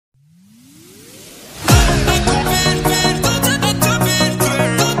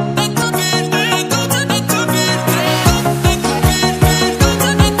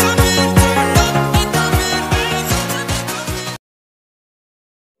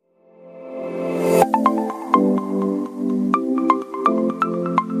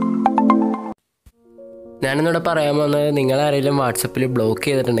ഞാനിന്നിവിടെ പറയാൻ പോകുന്നത് നിങ്ങളാരെങ്കിലും വാട്സപ്പിൽ ബ്ലോക്ക്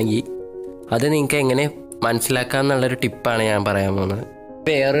ചെയ്തിട്ടുണ്ടെങ്കിൽ അത് നിങ്ങൾക്ക് എങ്ങനെ മനസ്സിലാക്കാം എന്നുള്ളൊരു ടിപ്പാണ് ഞാൻ പറയാൻ പോകുന്നത്.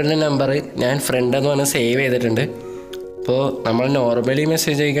 വേറൊരു നമ്പർ ഞാൻ ഫ്രണ്ട് എന്ന് പറഞ്ഞ് സേവ് ചെയ്തിട്ടുണ്ട്. അപ്പോൾ നമ്മൾ നോർമലി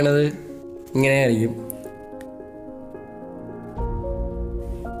മെസ്സേജ് അയക്കണത് ഇങ്ങനെയായിരിക്കും.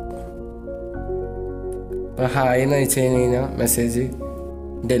 അപ്പോൾ ഹായ് എന്ന് അയച്ചു കഴിഞ്ഞ് കഴിഞ്ഞാൽ മെസ്സേജ്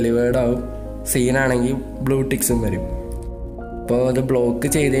ഡെലിവേർഡ് ആവും. സീനാണെങ്കിൽ ബ്ലൂ ടിക്സും വരും. അപ്പോൾ അത് ബ്ലോക്ക്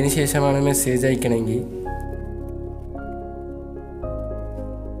ചെയ്തതിന് ശേഷമാണ് മെസ്സേജ് അയക്കണമെങ്കിൽ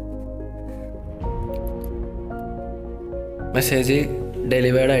മെസ്സേജ്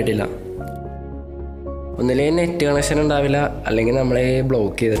ഡെലിവേർഡ് ആയിട്ടില്ല. ഒന്നില്ലെങ്കിൽ നെറ്റ് കണക്ഷൻ ഉണ്ടാവില്ല, അല്ലെങ്കിൽ നമ്മളെ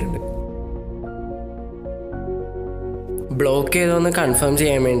ബ്ലോക്ക് ചെയ്തിട്ടുണ്ട്. ബ്ലോക്ക് ചെയ്തോന്ന് കൺഫേം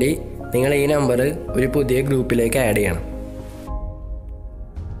ചെയ്യാൻ വേണ്ടി നിങ്ങൾ ഈ നമ്പർ ഒരു പുതിയ ഗ്രൂപ്പിലേക്ക് ആഡ് ചെയ്യണം.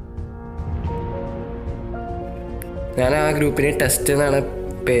 ഞാൻ ആ ഗ്രൂപ്പിന് ടെസ്റ്റ് എന്നാണ്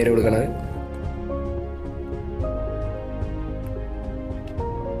പേര് കൊടുക്കുന്നത്.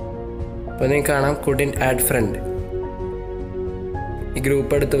 അപ്പോൾ നിങ്ങൾക്ക് കാണാം കുഡിൻ ആഡ് ഫ്രണ്ട്. ഈ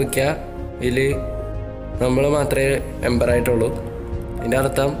ഗ്രൂപ്പ് എടുത്ത് വയ്ക്കുക. ഇതിൽ നമ്മൾ മാത്രമേ മെമ്പറായിട്ടുള്ളൂ. ഇതിൻ്റെ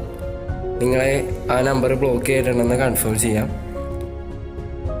അർത്ഥം നിങ്ങളെ ആ നമ്പർ ബ്ലോക്ക് ചെയ്തിട്ടുണ്ടെന്ന് കൺഫേം ചെയ്യാം.